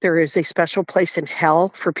There is a special place in hell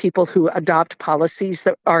for people who adopt policies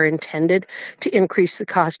that are intended to increase the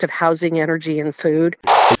cost of housing, energy, and food.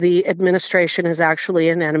 The administration is actually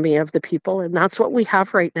an enemy of the people, and that's what we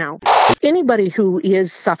have right now. Anybody who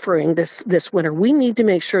is suffering this winter, we need to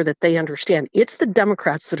make sure that they understand it's the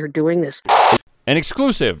Democrats that are doing this. An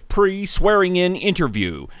exclusive pre-swearing-in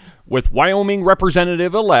interview with Wyoming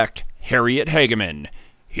Representative-elect Harriet Hageman.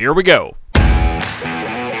 Here we go.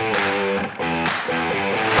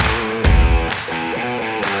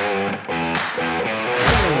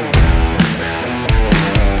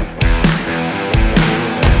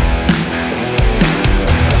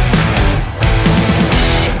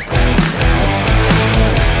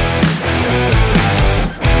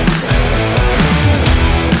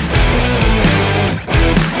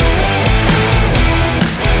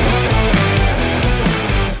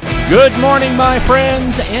 Good morning, my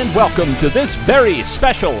friends, and welcome to this very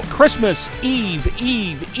special Christmas Eve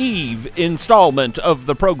installment of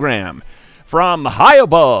the program. From high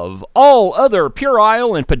above all other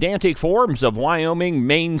puerile and pedantic forms of Wyoming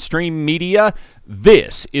mainstream media,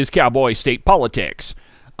 this is Cowboy State Politics.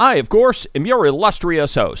 I, of course, am your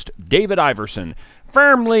illustrious host, David Iverson,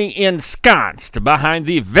 firmly ensconced behind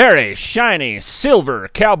the very shiny silver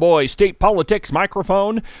Cowboy State Politics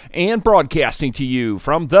microphone and broadcasting to you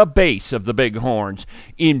from the base of the Bighorns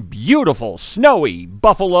in beautiful, snowy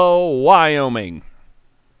Buffalo, Wyoming.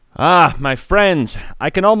 Ah, my friends, I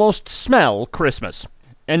can almost smell Christmas.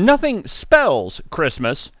 And nothing spells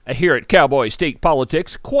Christmas here at Cowboy State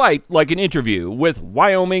Politics quite like an interview with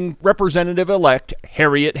Wyoming Representative-elect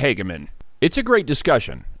Harriet Hageman. It's a great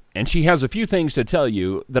discussion. And she has a few things to tell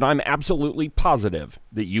you that I'm absolutely positive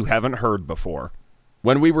that you haven't heard before.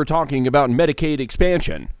 When we were talking about Medicaid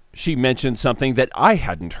expansion, she mentioned something that I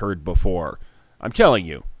hadn't heard before. I'm telling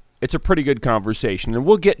you, it's a pretty good conversation, and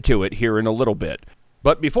we'll get to it here in a little bit.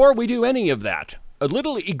 But before we do any of that, a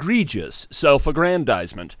little egregious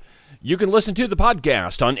self-aggrandizement. You can listen to the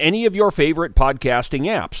podcast on any of your favorite podcasting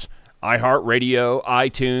apps. iHeartRadio,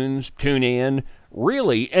 iTunes, TuneIn,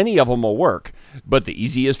 really any of them will work. But the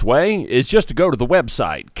easiest way is just to go to the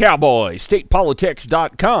website,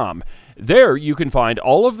 cowboystatepolitics.com. There you can find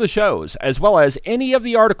all of the shows, as well as any of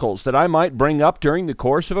the articles that I might bring up during the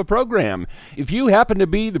course of a program. If you happen to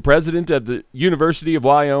be the president of the University of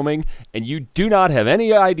Wyoming and you do not have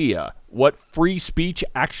any idea what free speech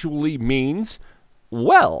actually means,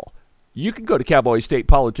 well, you can go to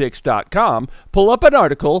cowboystatepolitics.com, pull up an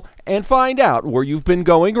article, and find out where you've been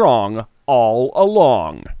going wrong all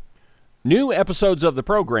along. New episodes of the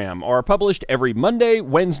program are published every Monday,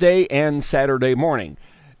 Wednesday, and Saturday morning.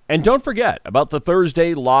 And don't forget about the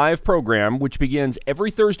Thursday live program, which begins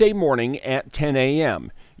every Thursday morning at 10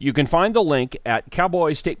 a.m. You can find the link at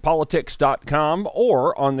cowboystatepolitics.com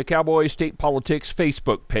or on the Cowboy State Politics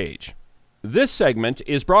Facebook page. This segment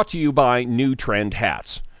is brought to you by New Trend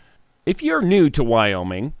Hats. If you're new to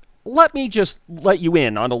Wyoming, let me just let you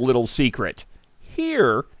in on a little secret.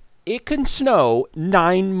 Here, it can snow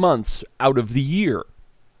 9 months out of the year.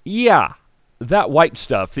 Yeah, that white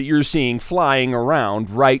stuff that you're seeing flying around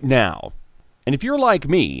right now. And if you're like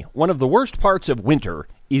me, one of the worst parts of winter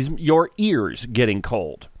is your ears getting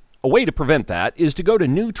cold. A way to prevent that is to go to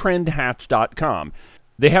newtrendhats.com.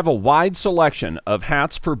 They have a wide selection of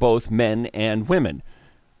hats for both men and women.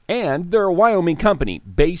 And they're a Wyoming company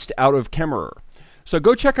based out of Kemmerer. So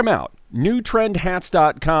go check them out.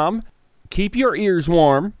 newtrendhats.com. Keep your ears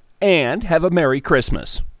warm. And have a Merry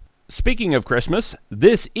Christmas. Speaking of Christmas,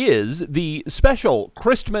 this is the special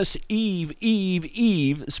Christmas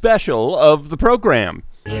Eve special of the program.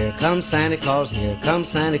 Here comes Santa Claus, right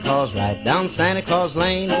down Santa Claus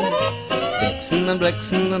Lane. Vixen and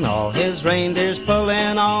Blixen and all his reindeers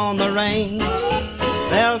pulling on the reins.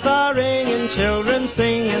 Bells are ringing, children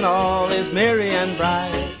singing, all is merry and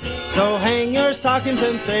bright. So hang your stockings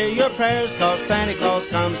and say your prayers, 'cause Santa Claus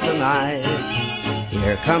comes tonight.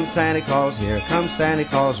 Here comes Santa Claus,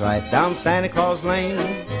 right down Santa Claus Lane.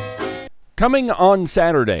 Coming on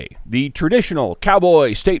Saturday, the traditional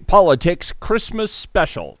Cowboy State Politics Christmas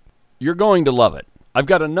Special. You're going to love it. I've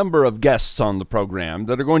got a number of guests on the program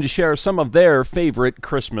that are going to share some of their favorite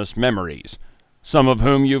Christmas memories, some of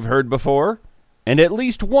whom you've heard before, and at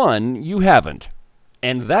least one you haven't.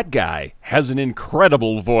 And that guy has an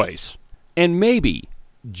incredible voice. And maybe,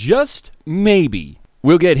 just maybe,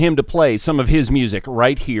 we'll get him to play some of his music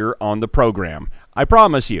right here on the program. I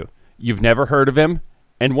promise you, you've never heard of him,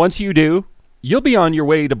 and once you do, you'll be on your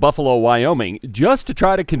way to Buffalo, Wyoming, just to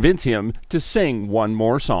try to convince him to sing one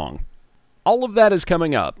more song. All of that is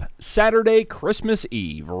coming up Saturday, Christmas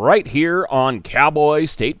Eve, right here on Cowboy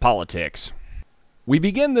State Politics. We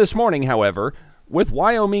begin this morning, however, with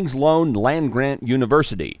Wyoming's lone land-grant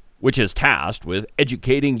university, which is tasked with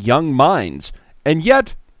educating young minds, and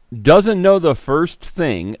yet doesn't know the first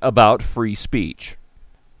thing about free speech.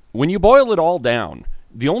 When you boil it all down,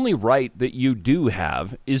 the only right that you do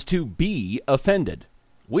have is to be offended.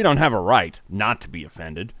 We don't have a right not to be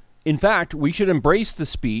offended. In fact, we should embrace the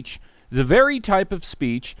speech, the very type of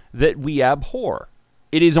speech that we abhor.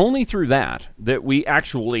 It is only through that we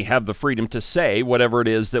actually have the freedom to say whatever it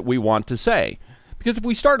is that we want to say. Because if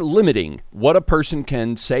we start limiting what a person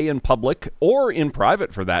can say in public, or in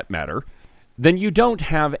private for that matter, then you don't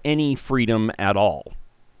have any freedom at all.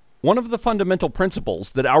 One of the fundamental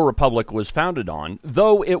principles that our republic was founded on,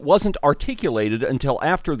 though it wasn't articulated until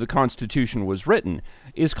after the Constitution was written,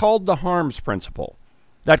 is called the Harms Principle.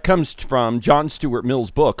 That comes from John Stuart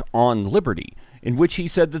Mill's book On Liberty, in which he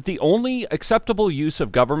said that the only acceptable use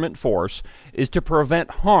of government force is to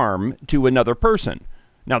prevent harm to another person.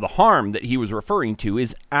 Now, the harm that he was referring to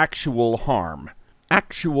is actual harm,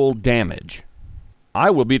 actual damage. I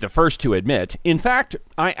will be the first to admit, in fact,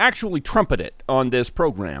 I actually trumpet it on this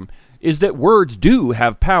program, is that words do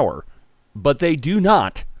have power, but they do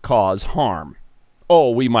not cause harm.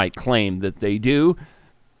 Oh, we might claim that they do,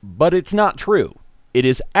 but it's not true. It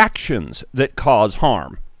is actions that cause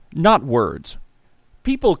harm, not words.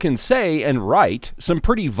 People can say and write some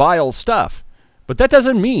pretty vile stuff, but that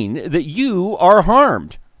doesn't mean that you are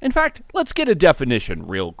harmed. In fact, let's get a definition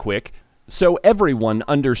real quick so everyone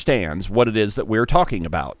understands what it is that we're talking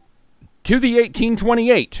about. To the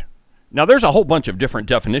 1828. Now, there's a whole bunch of different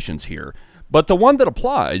definitions here, but the one that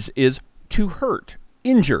applies is to hurt,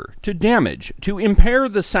 injure, to damage, to impair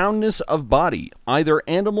the soundness of body, either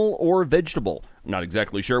animal or vegetable. I'm not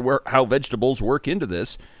exactly sure how vegetables work into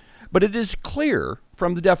this, but it is clear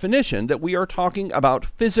from the definition that we are talking about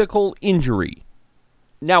physical injury.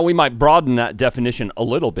 Now, we might broaden that definition a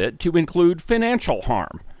little bit to include financial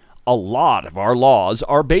harm. A lot of our laws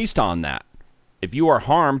are based on that. If you are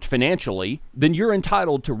harmed financially, then you're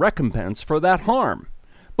entitled to recompense for that harm.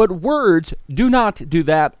 But words do not do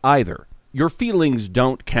that either. Your feelings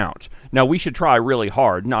don't count. Now, we should try really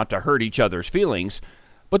hard not to hurt each other's feelings,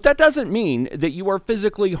 but that doesn't mean that you are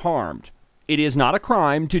physically harmed. It is not a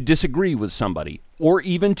crime to disagree with somebody, or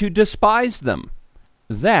even to despise them.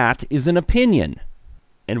 That is an opinion.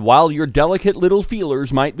 And while your delicate little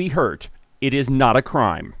feelers might be hurt, it is not a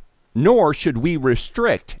crime. Nor should we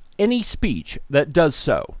restrict any speech that does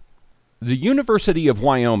so. The University of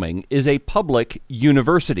Wyoming is a public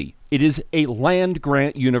university. It is a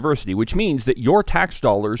land-grant university, which means that your tax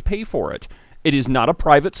dollars pay for it. It is not a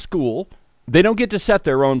private school. They don't get to set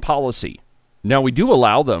their own policy. Now, we do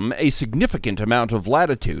allow them a significant amount of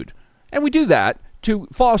latitude, and we do that to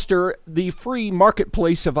foster the free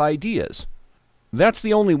marketplace of ideas. That's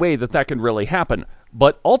the only way that can really happen.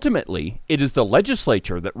 But ultimately, it is the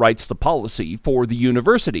legislature that writes the policy for the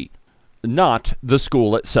university, not the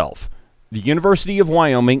school itself. The University of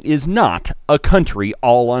Wyoming is not a country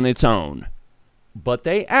all on its own. But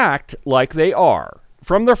they act like they are,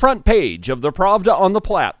 from the front page of the Pravda on the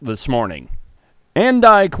Platte this morning. And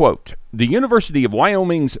I quote, "The University of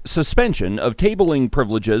Wyoming's suspension of tabling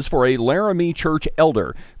privileges for a Laramie church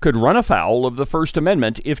elder could run afoul of the First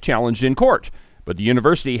Amendment if challenged in court. But the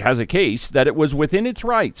university has a case that it was within its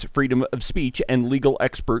rights, freedom of speech, and legal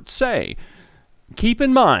experts say." Keep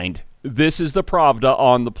in mind, this is the Pravda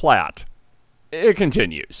on the Platte. It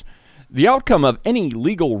continues. "The outcome of any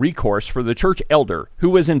legal recourse for the church elder, who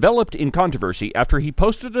was enveloped in controversy after he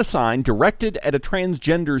posted a sign directed at a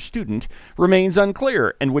transgender student, remains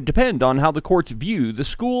unclear and would depend on how the courts view the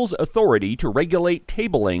school's authority to regulate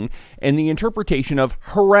tabling and the interpretation of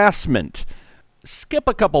harassment." Skip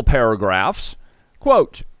a couple paragraphs.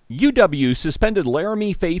 Quote, "UW suspended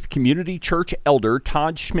Laramie Faith Community Church elder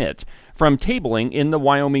Todd Schmidt from tabling in the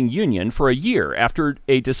Wyoming Union for a year after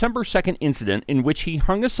a December 2nd incident in which he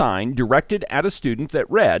hung a sign directed at a student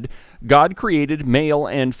that read, 'God created male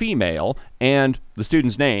and female,' and the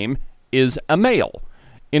student's name is a male."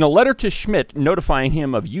 In a letter to Schmidt notifying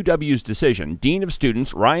him of UW's decision, Dean of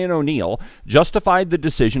Students Ryan O'Neill justified the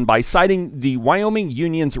decision by citing the Wyoming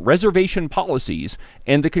Union's reservation policies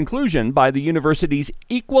and the conclusion by the university's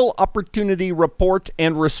Equal Opportunity Report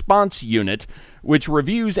and Response Unit, which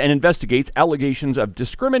reviews and investigates allegations of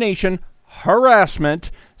discrimination,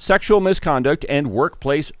 harassment, sexual misconduct, and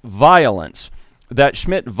workplace violence, that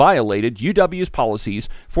Schmidt violated UW's policies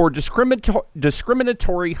for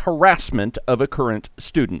discriminatory harassment of a current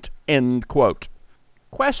student. End quote.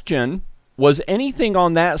 Question: was anything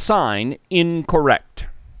on that sign incorrect?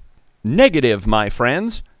 Negative, my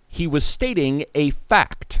friends. He was stating a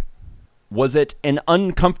fact. Was it an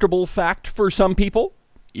uncomfortable fact for some people?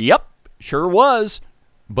 Yep, Sure was,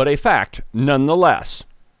 but a fact nonetheless.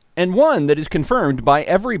 And one that is confirmed by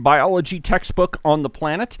every biology textbook on the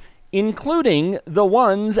planet, including the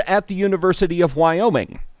ones at the University of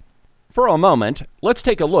Wyoming. For a moment, let's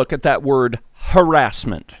take a look at that word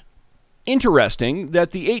harassment. Interesting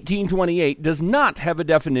that the 1828 does not have a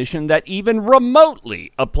definition that even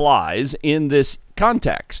remotely applies in this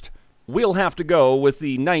context. We'll have to go with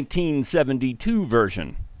the 1972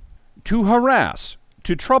 version. To harass,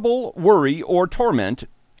 to trouble, worry, or torment,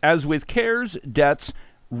 as with cares, debts,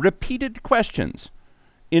 repeated questions.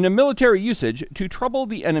 In a military usage, to trouble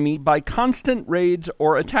the enemy by constant raids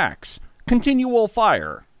or attacks, continual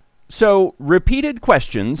fire. So, repeated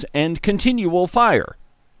questions and continual fire.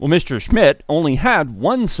 Well, Mr. Schmidt only had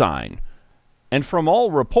one sign, and from all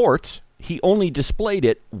reports, he only displayed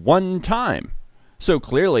it one time. So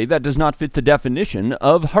clearly that does not fit the definition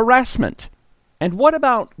of harassment. And what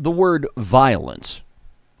about the word violence?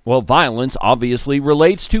 Well, violence obviously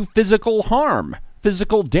relates to physical harm,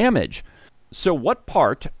 physical damage. So what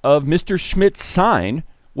part of Mr. Schmidt's sign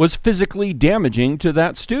was physically damaging to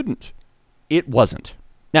that student? It wasn't.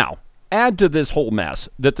 Now, add to this whole mess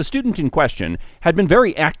that the student in question had been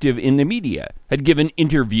very active in the media, had given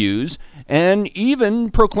interviews, and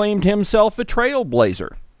even proclaimed himself a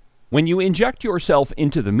trailblazer. When you inject yourself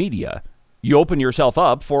into the media, you open yourself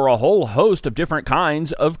up for a whole host of different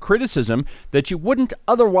kinds of criticism that you wouldn't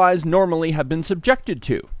otherwise normally have been subjected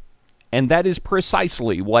to. And that is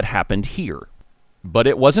precisely what happened here. But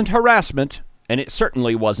it wasn't harassment, and it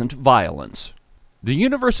certainly wasn't violence. The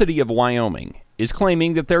University of Wyoming is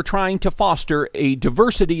claiming that they're trying to foster a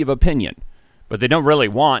diversity of opinion, but they don't really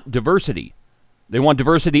want diversity. They want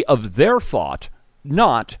diversity of their thought,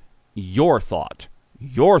 not your thought.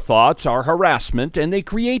 Your thoughts are harassment, and they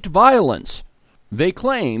create violence. They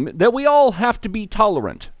claim that we all have to be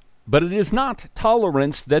tolerant, but it is not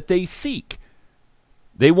tolerance that they seek.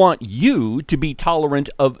 They want you to be tolerant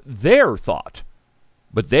of their thought,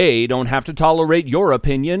 but they don't have to tolerate your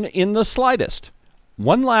opinion in the slightest.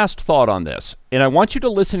 One last thought on this, and I want you to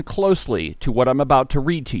listen closely to what I'm about to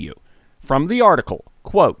read to you. From the article,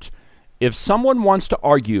 quote, "If someone wants to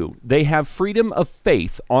argue they have freedom of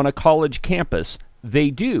faith on a college campus, they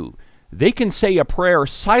do. They can say a prayer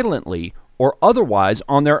silently or otherwise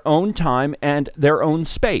on their own time and their own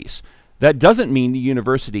space. That doesn't mean the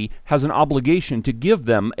university has an obligation to give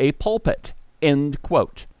them a pulpit." End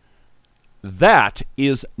quote. That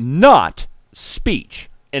is not speech.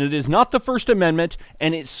 And it is not the First Amendment,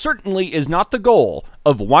 and it certainly is not the goal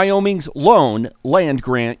of Wyoming's lone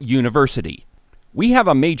land-grant university. We have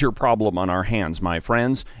a major problem on our hands, my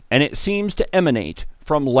friends, and it seems to emanate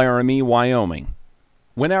from Laramie, Wyoming.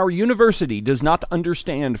 When our university does not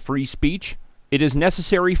understand free speech, it is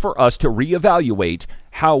necessary for us to reevaluate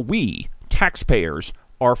how we, taxpayers,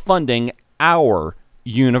 are funding our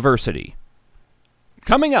university.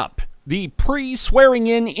 Coming up, the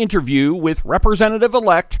pre-swearing-in interview with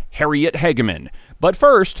Representative-elect Harriet Hageman. But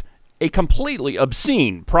first, a completely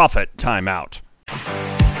obscene profit timeout.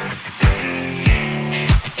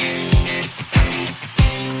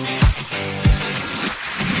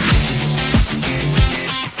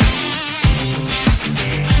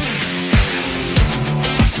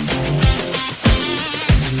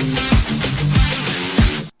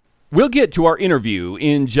 We'll get to our interview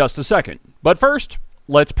in just a second, but first,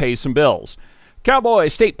 let's pay some bills. Cowboy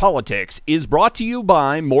State Politics is brought to you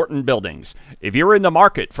by Morton Buildings. If you're in the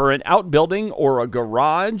market for an outbuilding or a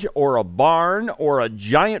garage or a barn or a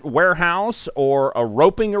giant warehouse or a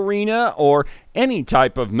roping arena or any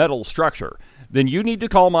type of metal structure, then you need to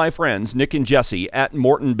call my friends Nick and Jesse at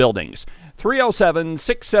Morton Buildings,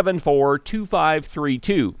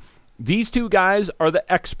 307-674-2532. These two guys are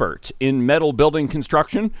the experts in metal building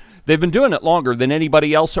construction. They've been doing it longer than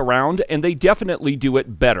anybody else around, and they definitely do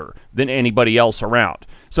it better than anybody else around.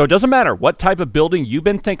 So it doesn't matter what type of building you've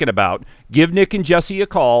been thinking about, give Nick and Jesse a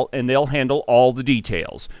call, and they'll handle all the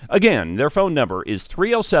details. Again, their phone number is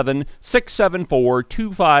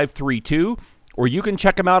 307-674-2532, or you can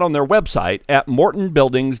check them out on their website at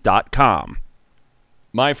mortonbuildings.com.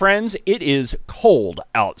 My friends, it is cold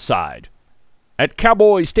outside. At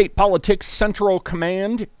Cowboy State Politics Central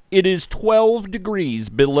Command, it is 12 degrees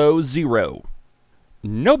below zero.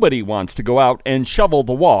 Nobody wants to go out and shovel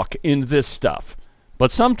the walk in this stuff. But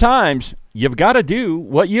sometimes you've got to do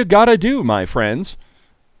what you got to do, my friends.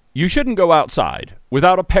 You shouldn't go outside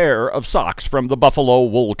without a pair of socks from the Buffalo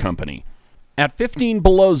Wool Company. At 15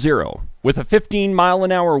 below zero, with a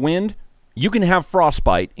 15-mile-an-hour wind, you can have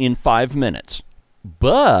frostbite in 5 minutes.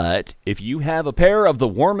 But if you have a pair of the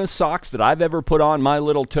warmest socks that I've ever put on my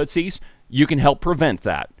little tootsies, you can help prevent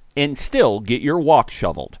that and still get your walk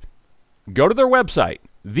shoveled. Go to their website,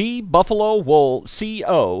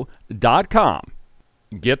 thebuffalowoolco.com.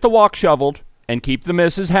 Get the walk shoveled and keep the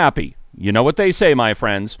missus happy. You know what they say, my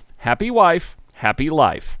friends. Happy wife, happy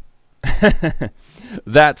life.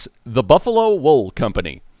 That's the Buffalo Wool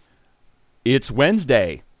Company. It's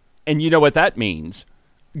Wednesday, and you know what that means.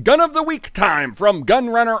 Gun of the Week time from Gun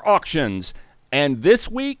Runner Auctions. And this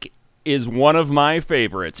week is one of my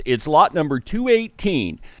favorites. It's lot number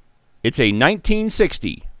 218. It's a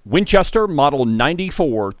 1960 Winchester Model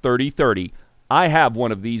 94 30-30. I have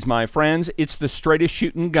one of these, my friends. It's the straightest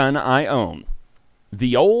shooting gun I own.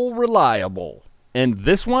 The Old Reliable. And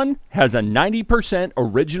this one has a 90%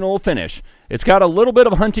 original finish. It's got a little bit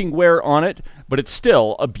of hunting wear on it, but it's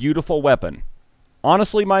still a beautiful weapon.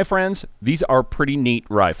 Honestly, my friends, these are pretty neat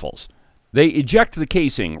rifles. They eject the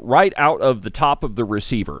casing right out of the top of the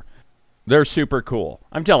receiver. They're super cool.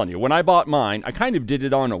 I'm telling you, when I bought mine, I kind of did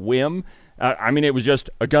it on a whim. It was just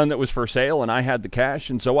a gun that was for sale, and I had the cash,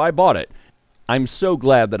 and so I bought it. I'm so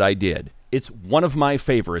glad that I did. It's one of my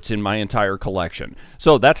favorites in my entire collection.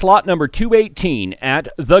 So that's lot number 218 at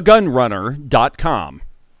thegunrunner.com.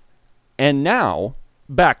 And now,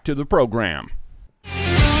 back to the program.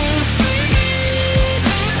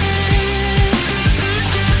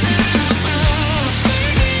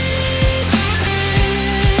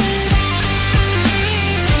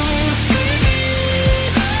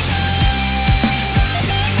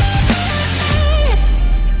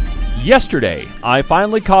 Yesterday, I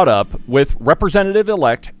finally caught up with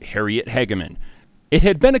Representative-elect Harriet Hageman. It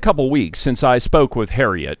had been a couple weeks since I spoke with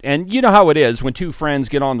Harriet, and you know how it is when two friends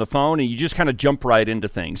get on the phone and you just kind of jump right into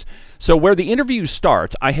things. So where the interview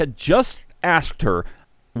starts, I had just asked her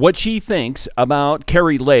what she thinks about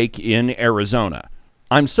Kari Lake in Arizona.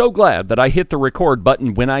 I'm so glad that I hit the record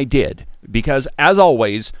button when I did, because as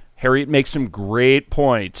always, Harriet makes some great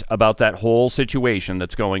points about that whole situation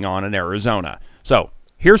that's going on in Arizona. So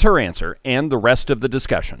here's her answer and the rest of the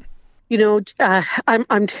discussion. You know,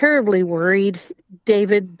 I'm terribly worried,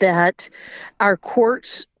 David, that our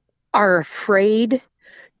courts are afraid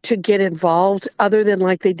to get involved other than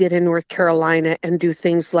like they did in North Carolina and do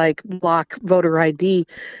things like block voter ID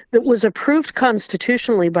that was approved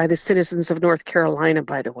constitutionally by the citizens of North Carolina,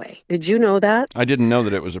 by the way. Did you know that? I didn't know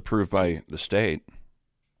that it was approved by the state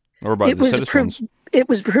or by the citizens. It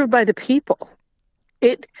was approved by the people.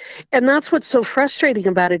 And that's what's so frustrating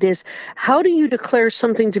about it is, how do you declare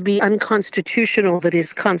something to be unconstitutional that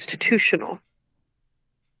is constitutional?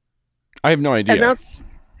 I have no idea.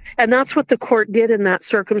 And that's what the court did in that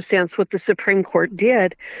circumstance, what the Supreme Court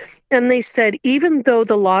did. And they said, even though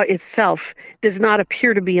the law itself does not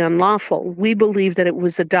appear to be unlawful, we believe that it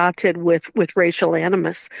was adopted with racial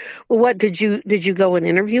animus. Well, what did you go and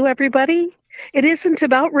interview everybody? It isn't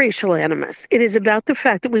about racial animus. It is about the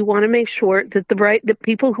fact that we want to make sure that the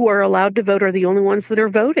people who are allowed to vote are the only ones that are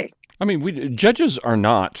voting. I mean, judges are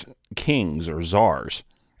not kings or czars.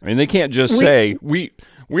 I mean, they can't just say we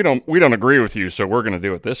don't agree with you, so we're going to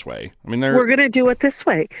do it this way. I mean, we're going to do it this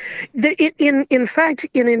way. In fact,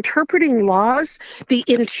 in interpreting laws, the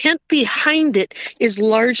intent behind it is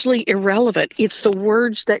largely irrelevant. It's the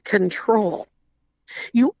words that control.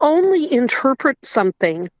 You only interpret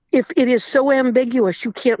something if it is so ambiguous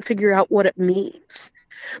you can't figure out what it means.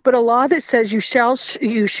 But a law that says you shall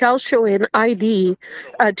show an ID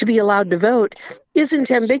to be allowed to vote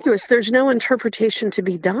isn't ambiguous. There's no interpretation to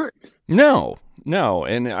be done. No.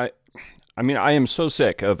 And I am so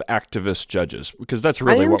sick of activist judges, because that's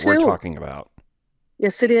really what we're talking about.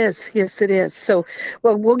 Yes, it is. So,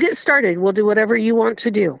 well, we'll get started. We'll do whatever you want to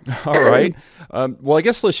do. All right. Well, I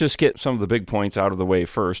guess let's just get some of the big points out of the way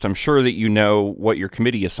first. I'm sure that you know what your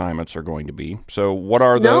committee assignments are going to be. So what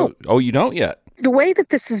are those? No. Oh, you don't yet? The way that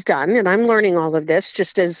this is done, and I'm learning all of this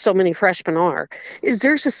just as so many freshmen are, is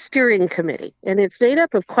there's a steering committee, and it's made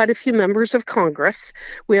up of quite a few members of Congress.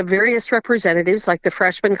 We have various representatives, like the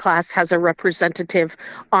freshman class has a representative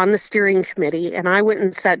on the steering committee, and I went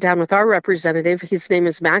and sat down with our representative. His name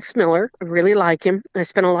is Max Miller. I really like him. I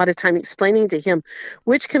spent a lot of time explaining to him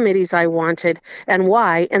which committees I wanted and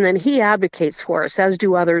why, and then he advocates for us, as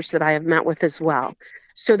do others that I have met with as well.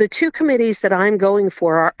 So the two committees that I'm going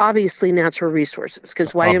for are obviously natural resources,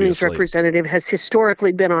 because Wyoming's representative has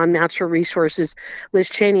historically been on natural resources. Liz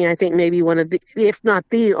Cheney, I think, maybe one of the, if not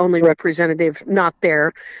the only representative not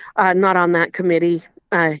on that committee.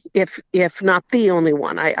 If not the only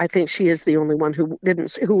one, I think she is the only one who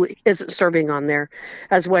isn't serving on there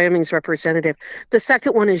as Wyoming's representative. The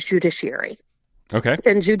second one is judiciary. Okay.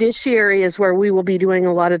 And judiciary is where we will be doing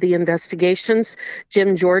a lot of the investigations.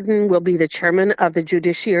 Jim Jordan will be the chairman of the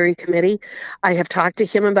Judiciary Committee. I have talked to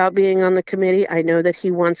him about being on the committee. I know that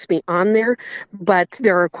he wants me on there, but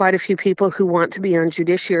there are quite a few people who want to be on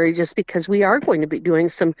judiciary just because we are going to be doing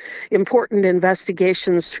some important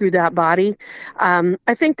investigations through that body.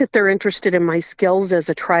 I think that they're interested in my skills as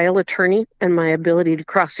a trial attorney, and my ability to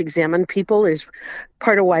cross-examine people is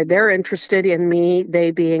part of why they're interested in me, they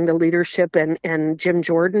being the leadership and Jim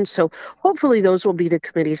Jordan. So hopefully those will be the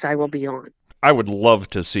committees I will be on. I would love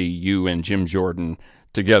to see you and Jim Jordan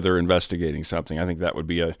together investigating something. I think that would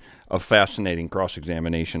be a fascinating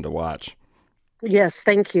cross-examination to watch. Yes,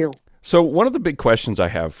 thank you. So one of the big questions I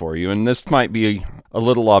have for you, and this might be a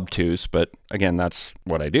little obtuse, but again, that's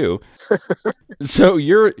what I do. So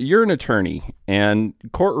you're an attorney, and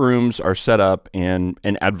courtrooms are set up in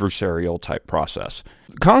an adversarial type process.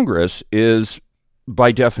 Congress is,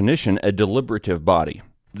 by definition, a deliberative body.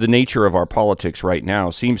 The nature of our politics right now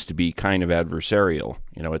seems to be kind of adversarial.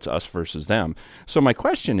 You know, it's us versus them. So my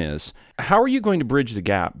question is, how are you going to bridge the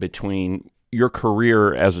gap between your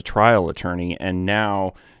career as a trial attorney and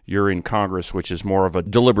now you're in Congress, which is more of a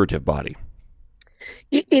deliberative body?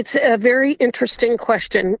 It's a very interesting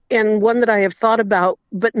question, and one that I have thought about,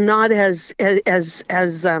 but not as I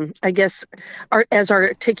guess, as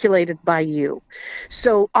articulated by you.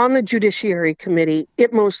 So on the Judiciary Committee,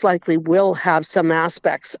 it most likely will have some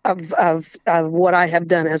aspects of what I have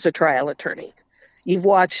done as a trial attorney. You've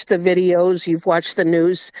watched the videos, you've watched the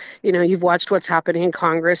news, you've watched what's happening in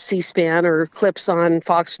Congress, C-SPAN or clips on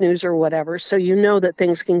Fox News or whatever. So you know that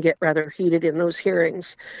things can get rather heated in those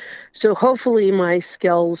hearings. So hopefully my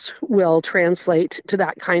skills will translate to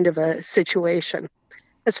that kind of a situation.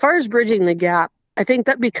 As far as bridging the gap, I think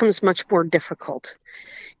that becomes much more difficult.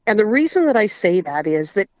 And the reason that I say that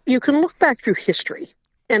is that you can look back through history,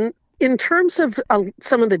 and in terms of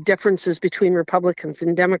some of the differences between Republicans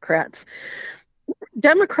and Democrats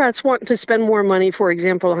want to spend more money, for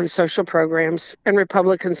example, on social programs, and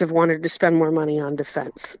Republicans have wanted to spend more money on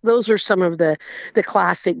defense. Those are some of the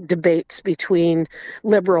classic debates between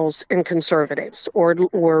liberals and conservatives,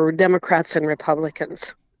 or Democrats and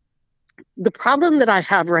Republicans. The problem that I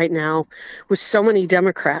have right now with so many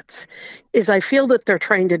Democrats is I feel that they're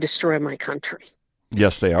trying to destroy my country.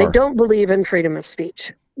 Yes, they are. They don't believe in freedom of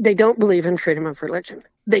speech. They don't believe in freedom of religion.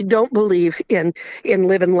 They don't believe in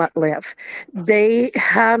live and let live. They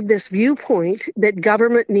have this viewpoint that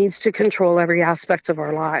government needs to control every aspect of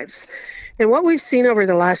our lives. And what we've seen over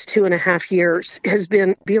the last 2.5 years has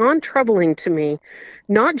been beyond troubling to me,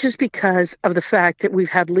 not just because of the fact that we've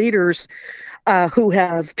had leaders who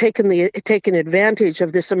have taken advantage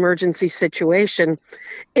of this emergency situation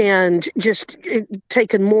and just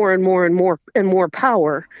taken more and more and more and more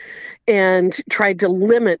power, and tried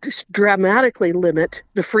to dramatically limit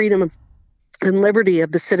the freedom and liberty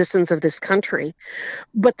of the citizens of this country.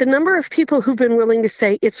 But the number of people who've been willing to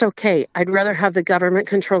say, it's okay, I'd rather have the government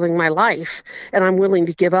controlling my life, and I'm willing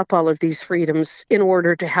to give up all of these freedoms in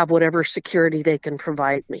order to have whatever security they can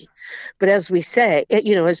provide me. But as we say, it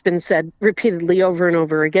has been said repeatedly over and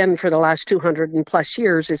over again for the last 200 and plus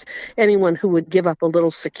years, is anyone who would give up a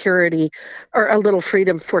little security or a little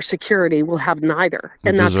freedom for security will have neither.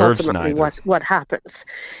 And that's ultimately what happens.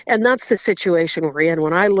 And that's the situation we're in.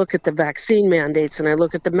 When I look at the vaccine mandates, and I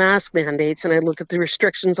look at the mask mandates, and I look at the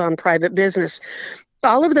restrictions on private business,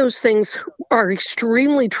 all of those things are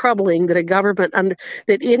extremely troubling. That a government,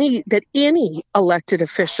 that any elected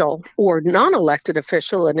official or non-elected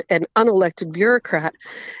official and unelected bureaucrat,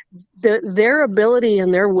 their ability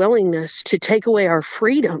and their willingness to take away our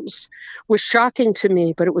freedoms was shocking to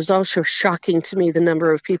me. But it was also shocking to me the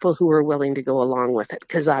number of people who were willing to go along with it,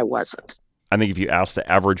 because I wasn't. I think if you ask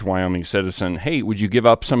the average Wyoming citizen, hey, would you give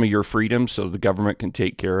up some of your freedom so the government can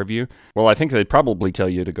take care of you? Well, I think they'd probably tell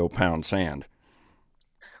you to go pound sand.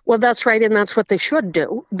 Well, that's right, and that's what they should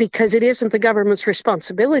do, because it isn't the government's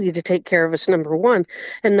responsibility to take care of us, number one.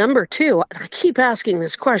 And number two, I keep asking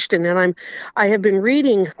this question, and I have been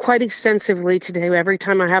reading quite extensively today. Every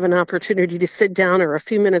time I have an opportunity to sit down or a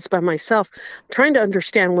few minutes by myself, trying to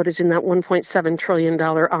understand what is in that $1.7 trillion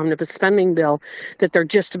omnibus spending bill that they're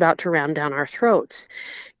just about to ram down our throats.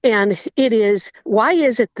 And it is, why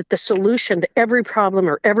is it that the solution to every problem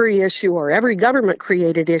or every issue or every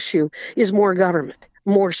government-created issue is more government?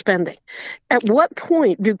 more spending. At what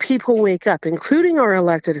point do people wake up, including our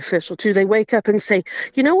elected officials, do they wake up and say,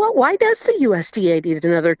 you know what, why does the USDA need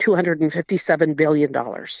another $257 billion?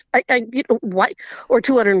 Why, or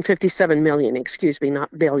 257 million, excuse me,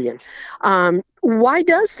 not billion. Why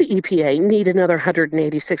does the EPA need another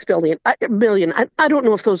 186 billion? I don't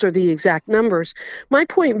know if those are the exact numbers. My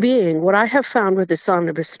point being, what I have found with this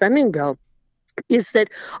omnibus spending bill is that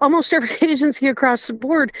almost every agency across the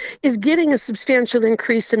board is getting a substantial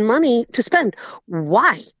increase in money to spend.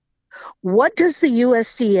 Why? What does the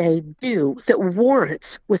USDA do that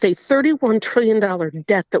warrants, with a $31 trillion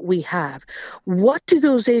debt that we have, what do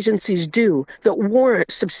those agencies do that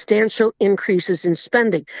warrant substantial increases in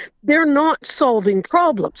spending? They're not solving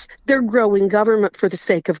problems. They're growing government for the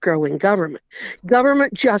sake of growing government.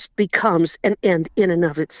 Government just becomes an end in and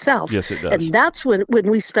of itself. Yes, it does. And that's when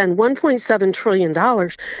we spend $1.7 trillion,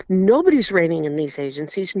 nobody's reining in these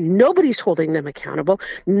agencies. Nobody's holding them accountable.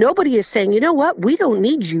 Nobody is saying, you know what, we don't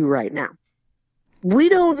need you right now. We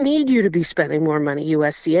don't need you to be spending more money,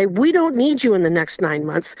 USDA. We don't need you in the next 9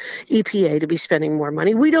 months, EPA, to be spending more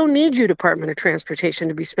money. We don't need you, Department of Transportation,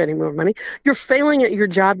 to be spending more money. You're failing at your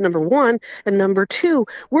job, number one. And number two,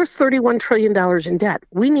 we're $31 trillion in debt.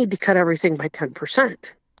 We need to cut everything by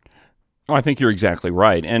 10%. Oh, I think you're exactly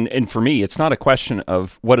right. And for me, it's not a question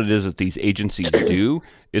of what it is that these agencies do.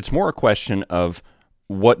 It's more a question of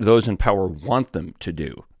what those in power want them to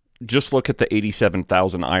do. Just look at the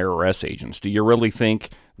 87,000 IRS agents. Do you really think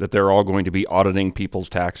that they're all going to be auditing people's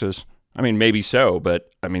taxes? I mean, maybe so,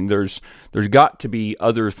 but I mean, there's got to be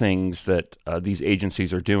other things that these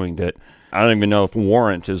agencies are doing that I don't even know if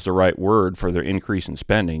warrant is the right word for their increase in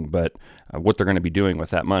spending, but what they're going to be doing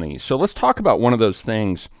with that money. So let's talk about one of those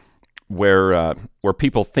things where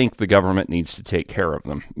people think the government needs to take care of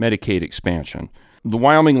them: Medicaid expansion. The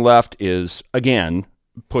Wyoming left is again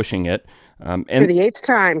pushing it. And for the 8th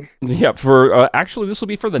time. Yeah, for actually, this will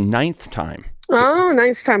be for the 9th time. Oh,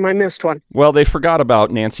 9th time. I missed one. Well, they forgot about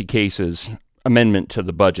Nancy Case's amendment to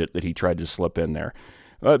the budget that he tried to slip in there.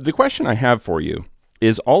 The question I have for you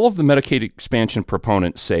is, all of the Medicaid expansion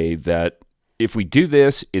proponents say that if we do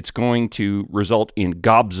this, it's going to result in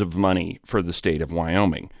gobs of money for the state of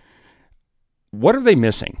Wyoming. What are they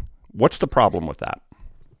missing? What's the problem with that?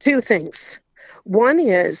 Two things. One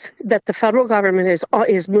is that the federal government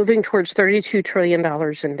is moving towards $32 trillion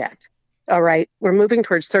in debt. All right, we're moving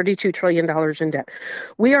towards $32 trillion in debt.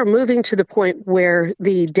 We are moving to the point where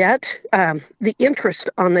the debt, the interest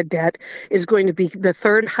on the debt is going to be the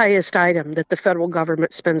third highest item that the federal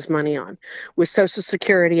government spends money on, with Social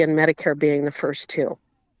Security and Medicare being the first two.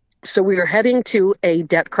 So we are heading to a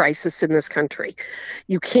debt crisis in this country.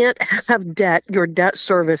 You can't have debt, your debt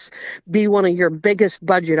service, be one of your biggest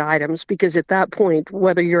budget items, because at that point,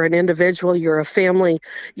 whether you're an individual, you're a family,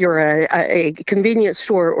 you're a convenience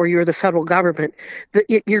store, or you're the federal government,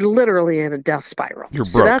 you're literally in a death spiral. You're broke.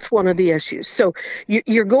 So that's one of the issues. So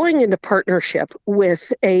you're going into partnership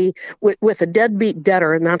with a deadbeat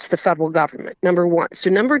debtor, and that's the federal government, number one.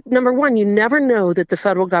 So number one, you never know that the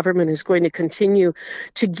federal government is going to continue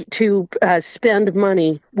to spend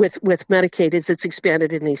money with Medicaid as it's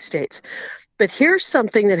expanded in these states. But here's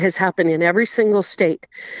something that has happened in every single state.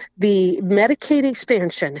 The Medicaid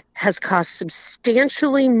expansion has cost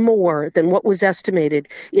substantially more than what was estimated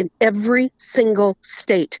in every single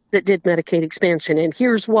state that did Medicaid expansion. And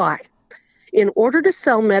here's why. In order to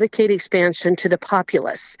sell Medicaid expansion to the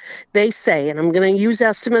populace, they say, and I'm going to use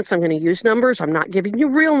estimates, I'm going to use numbers, I'm not giving you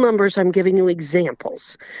real numbers, I'm giving you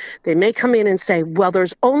examples. They may come in and say, well,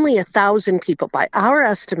 there's only 1,000 people. By our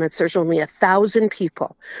estimates, there's only 1,000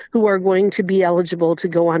 people who are going to be eligible to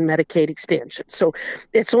go on Medicaid expansion. So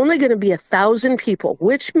it's only going to be 1,000 people,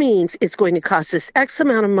 which means it's going to cost us X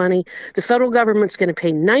amount of money. The federal government's going to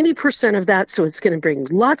pay 90% of that, so it's going to bring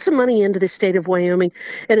lots of money into the state of Wyoming,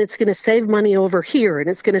 and it's going to save money over here, and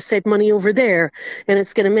it's going to save money over there, and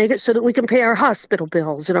it's going to make it so that we can pay our hospital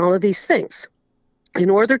bills and all of these things. In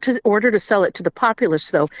order to sell it to the populace,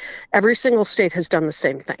 though, every single state has done the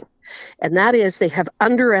same thing. And that is, they have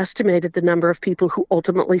underestimated the number of people who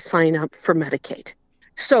ultimately sign up for Medicaid.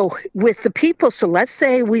 So with the people, so let's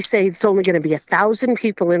say we say it's only going to be 1,000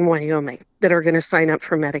 people in Wyoming that are going to sign up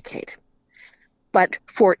for Medicaid. But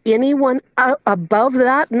for anyone above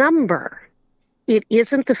that number, it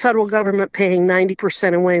isn't the federal government paying 90%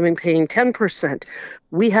 and Wyoming paying 10%.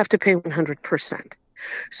 We have to pay 100%.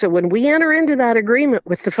 So when we enter into that agreement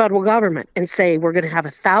with the federal government and say we're going to have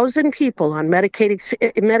 1,000 people on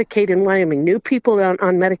Medicaid in Wyoming, new people on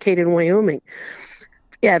Medicaid in Wyoming,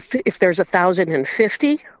 if there's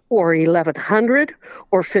 1,050 or 1,100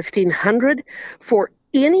 or 1,500, for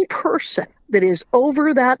any person that is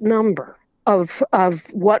over that number, of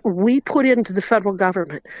what we put into the federal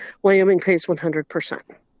government, Wyoming pays 100%.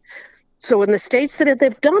 So in the states that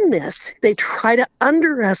they've done this, they try to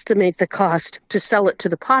underestimate the cost to sell it to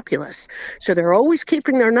the populace. So they're always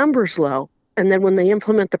keeping their numbers low. And then when they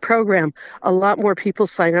implement the program, a lot more people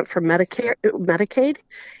sign up for Medicaid,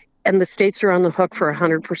 and the states are on the hook for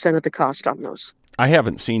 100% of the cost on those. I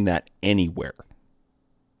haven't seen that anywhere.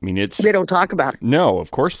 I mean, they don't talk about it. No,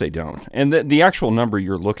 of course they don't. And the actual number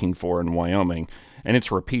you're looking for in Wyoming, and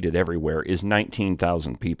it's repeated everywhere, is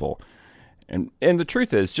 19,000 people. And the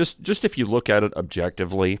truth is, just if you look at it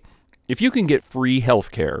objectively, if you can get free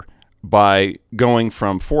health care by going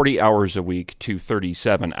from 40 hours a week to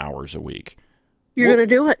 37 hours a week, you're going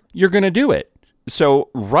to do it. You're going to do it. So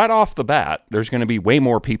right off the bat, there's going to be way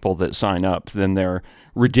more people that sign up than their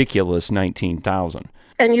ridiculous 19,000.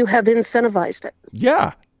 And you have incentivized it.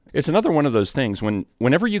 Yeah. It's another one of those things.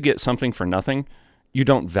 Whenever you get something for nothing, you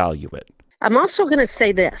don't value it. I'm also going to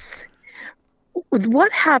say this. With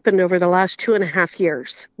what happened over the last 2.5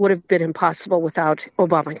 years would have been impossible without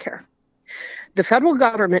Obamacare. The federal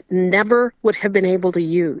government never would have been able to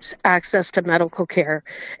use access to medical care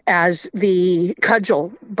as the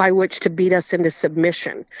cudgel by which to beat us into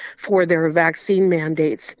submission for their vaccine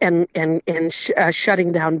mandates and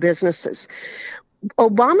shutting down businesses.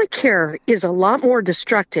 Obamacare is a lot more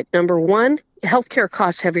destructive. Number one, healthcare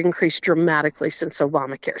costs have increased dramatically since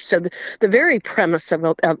Obamacare. So the very premise of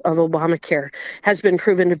Obamacare has been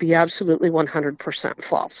proven to be absolutely 100%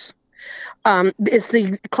 false. It's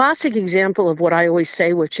the classic example of what I always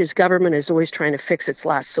say, which is government is always trying to fix its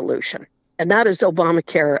last solution. And that is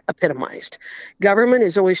Obamacare epitomized. Government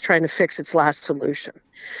is always trying to fix its last solution.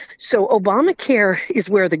 So Obamacare is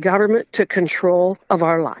where the government took control of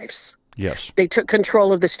our lives. Yes. They took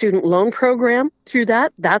control of the student loan program through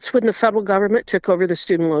that. That's when the federal government took over the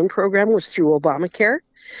student loan program, was through Obamacare.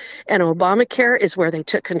 And Obamacare is where they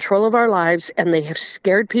took control of our lives, and they have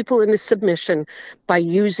scared people into submission by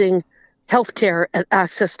using healthcare and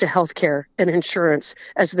access to healthcare and insurance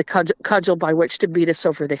as the cudgel by which to beat us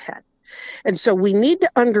over the head. And so we need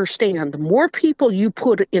to understand the more people you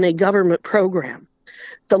put in a government program,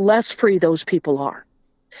 the less free those people are.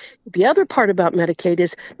 The other part about Medicaid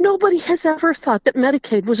is nobody has ever thought that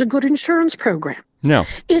Medicaid was a good insurance program. No.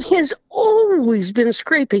 It has always been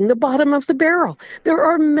scraping the bottom of the barrel. There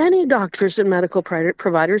are many doctors and medical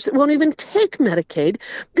providers that won't even take Medicaid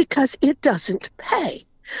because it doesn't pay.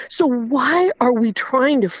 So why are we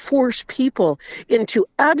trying to force people into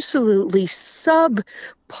absolutely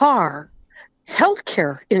subpar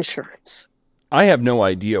healthcare insurance? I have no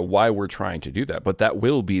idea why we're trying to do that, but that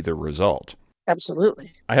will be the result.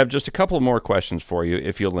 Absolutely. I have just a couple more questions for you,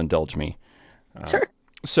 if you'll indulge me. Sure.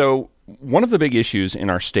 So one of the big issues in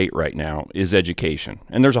our state right now is education.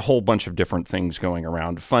 And there's a whole bunch of different things going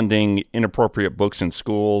around. Funding inappropriate books in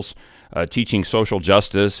schools, teaching social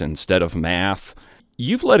justice instead of math.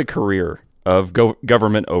 You've led a career of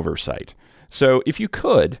government oversight. So if you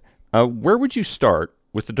could, where would you start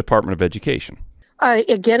with the Department of Education?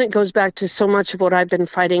 Again, it goes back to so much of what I've been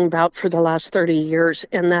fighting about for the last 30 years,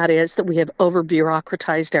 and that is that we have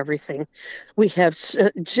over-bureaucratized everything. We have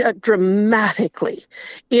dramatically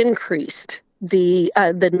increased the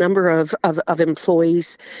number of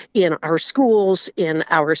employees in our schools, in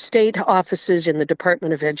our state offices, in the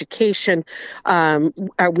Department of Education.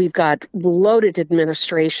 We've got loaded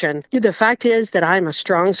administration. The fact is that I'm a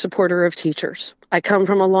strong supporter of teachers. I come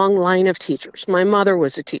from a long line of teachers. My mother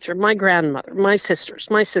was a teacher, my grandmother, my sisters,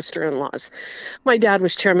 my sister-in-laws. My dad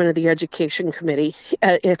was chairman of the Education Committee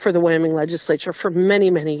for the Wyoming Legislature for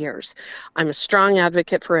many, many years. I'm a strong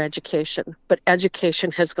advocate for education, but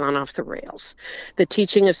education has gone off the rails. The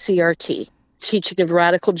teaching of CRT, teaching of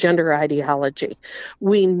radical gender ideology.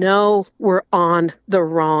 We know we're on the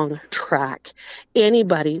wrong track.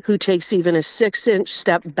 Anybody who takes even a 6-inch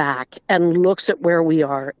step back and looks at where we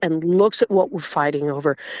are and looks at what we're fighting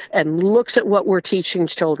over and looks at what we're teaching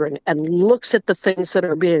children and looks at the things that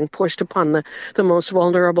are being pushed upon the most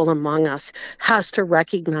vulnerable among us has to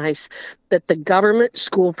recognize that the government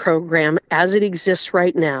school program as it exists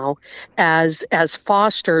right now, as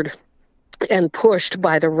fostered and pushed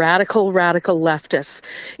by the radical leftists,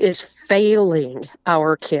 is failing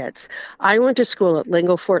our kids. I went to school at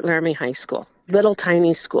Lingo Fort Laramie High School, little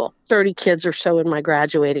tiny school, 30 kids or so in my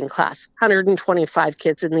graduating class, 125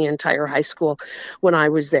 kids in the entire high school when I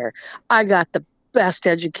was there. I got the best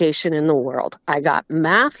education in the world. I got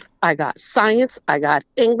math, I got science, I got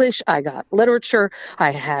English, I got literature, I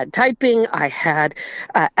had typing, I had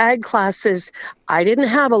ag classes. I didn't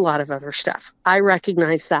have a lot of other stuff. I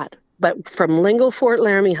recognize that. But from Lingle Fort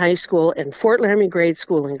Laramie High School and Fort Laramie Grade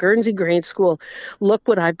School and Guernsey Grade School, look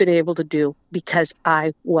what I've been able to do because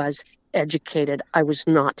I was educated. I was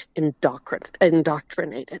not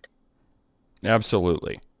indoctrinated.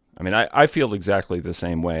 Absolutely. I mean, I feel exactly the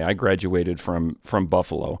same way. I graduated from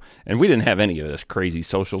Buffalo, and we didn't have any of this crazy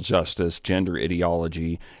social justice, gender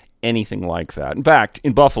ideology, anything like that. In fact,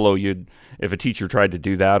 in Buffalo, if a teacher tried to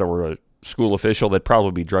do that or a school official, they'd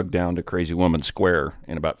probably be drugged down to Crazy Woman Square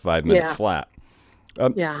in about 5 minutes flat.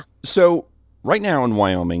 So right now in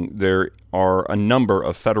Wyoming, there are a number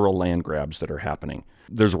of federal land grabs that are happening.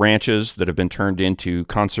 There's ranches that have been turned into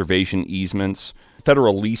conservation easements.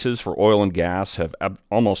 Federal leases for oil and gas have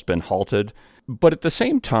almost been halted. But at the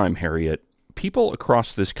same time, Harriet, people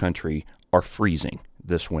across this country are freezing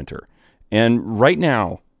this winter. And right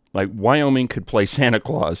now, like, Wyoming could play Santa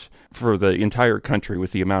Claus for the entire country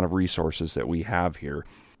with the amount of resources that we have here.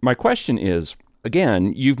 My question is,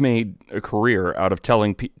 again, you've made a career out of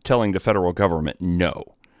telling the federal government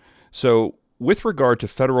no. So with regard to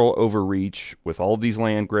federal overreach, with all these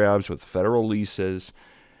land grabs, with federal leases,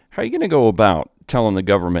 how are you going to go about telling the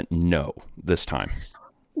government no this time?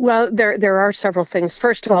 Well, there are several things.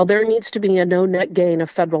 First of all, there needs to be a no net gain of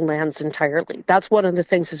federal lands entirely. That's one of the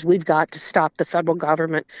things is we've got to stop the federal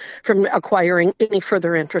government from acquiring any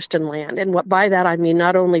further interest in land. And by that, I mean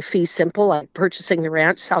not only fee simple, like purchasing the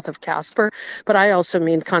ranch south of Casper, but I also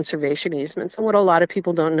mean conservation easements. And what a lot of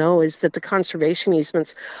people don't know is that the conservation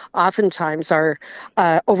easements oftentimes are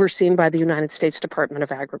overseen by the United States Department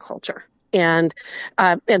of Agriculture. And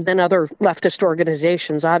then other leftist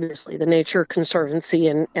organizations, obviously, the Nature Conservancy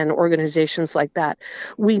and organizations like that.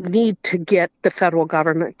 We need to get the federal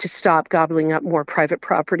government to stop gobbling up more private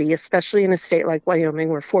property, especially in a state like Wyoming,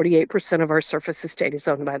 where 48% of our surface estate is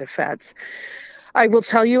owned by the feds. I will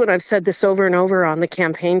tell you, and I've said this over and over on the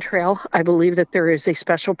campaign trail, I believe that there is a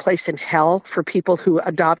special place in hell for people who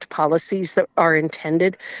adopt policies that are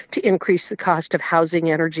intended to increase the cost of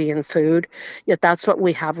housing, energy, and food. Yet that's what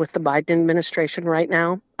we have with the Biden administration right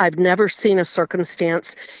now. I've never seen a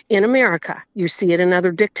circumstance in America, you see it in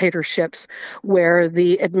other dictatorships, where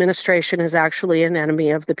the administration is actually an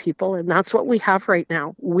enemy of the people. And that's what we have right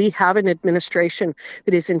now. We have an administration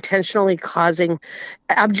that is intentionally causing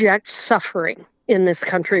abject suffering in this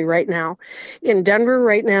country right now. In Denver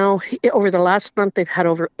right now, over the last month, they've had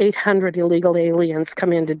over 800 illegal aliens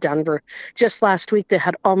come into Denver. Just last week, they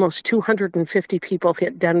had almost 250 people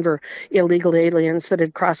hit Denver, illegal aliens that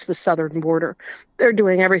had crossed the southern border. They're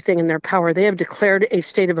doing everything in their power. They have declared a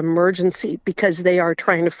state of emergency because they are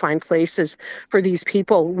trying to find places for these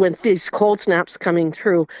people with these cold snaps coming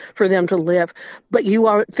through for them to live. But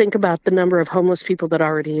think about the number of homeless people that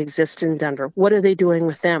already exist in Denver. What are they doing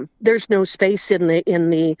with them? There's no space in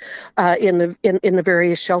the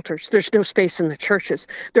various shelters. There's no space in the churches.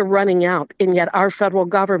 They're running out, and yet our federal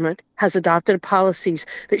government has adopted policies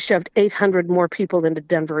that shoved 800 more people into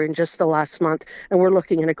Denver in just the last month, and we're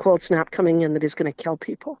looking at a cold snap coming in that is going to kill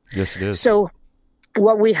people. Yes, it is. So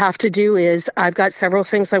what we have to do is, I've got several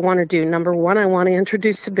things I want to do. Number one, I want to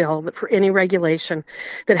introduce a bill that for any regulation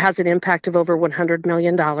that has an impact of over $100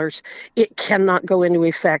 million, it cannot go into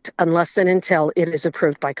effect unless and until it is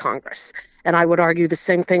approved by Congress. And I would argue the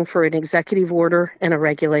same thing for an executive order and a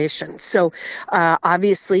regulation. So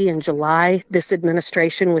obviously in July, this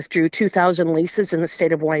administration withdrew 2,000 leases in the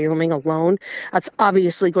state of Wyoming alone. That's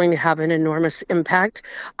obviously going to have an enormous impact.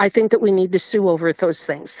 I think that we need to sue over those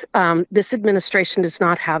things. This administration does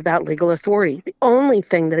not have that legal authority. The only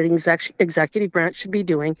thing that an executive branch should be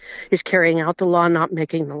doing is carrying out the law, not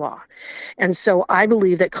making the law. And so I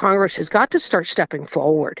believe that Congress has got to start stepping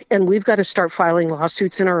forward, and we've got to start filing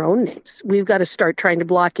lawsuits in our own names. We've got to start trying to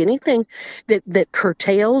block anything that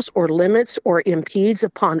curtails or limits or impedes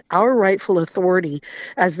upon our rightful authority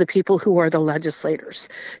as the people who are the legislators.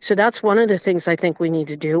 So that's one of the things I think we need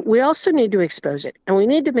to do. We also need to expose it, and we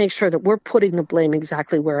need to make sure that we're putting the blame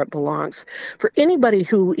exactly where it belongs. For anybody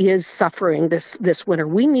who is suffering this winter,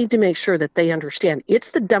 we need to make sure that they understand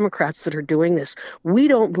it's the Democrats that are doing this. We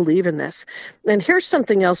don't believe in this. And here's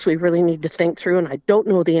something else we really need to think through, and I don't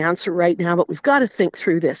know the answer right now, but we've got to think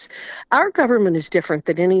through this. Our government is different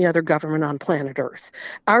than any other government on planet Earth.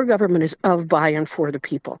 Our government is of, by, and for the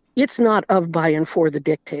people. It's not of, by, and for the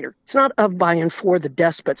dictator. It's not of, by, and for the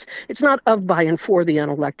despots. It's not of, by, and for the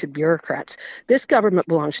unelected bureaucrats. This government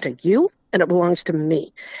belongs to you. and it belongs to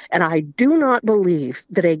me. And I do not believe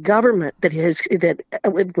that a government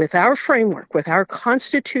with our framework, with our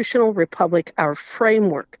constitutional republic, our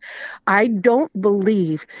framework, I don't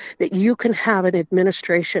believe that you can have an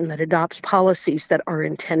administration that adopts policies that are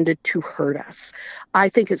intended to hurt us. I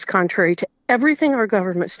think it's contrary to everything our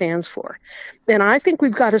government stands for. And I think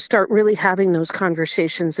we've got to start really having those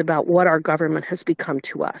conversations about what our government has become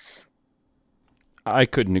to us. I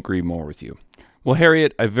couldn't agree more with you. Well,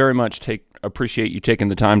 Harriet, I very much appreciate you taking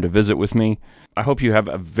the time to visit with me. I hope you have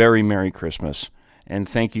a very Merry Christmas, and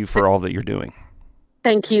thank you for all that you're doing.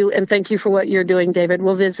 Thank you, and thank you for what you're doing, David.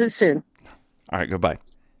 We'll visit soon. All right, goodbye.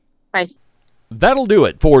 Bye. That'll do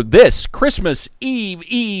it for this Christmas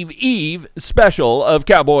Eve special of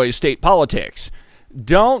Cowboy State Politics.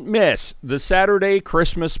 Don't miss the Saturday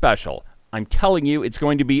Christmas special. I'm telling you, it's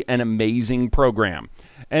going to be an amazing program.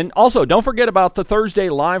 And also, don't forget about the Thursday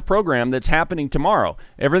live program that's happening tomorrow.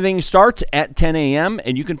 Everything starts at 10 a.m.,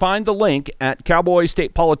 and you can find the link at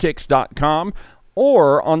cowboystatepolitics.com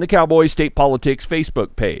or on the Cowboy State Politics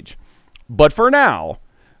Facebook page. But for now,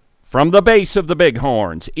 from the base of the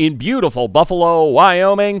Bighorns in beautiful Buffalo,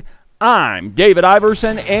 Wyoming, I'm David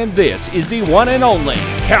Iverson, and this is the one and only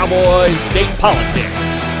Cowboy State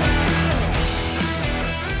Politics.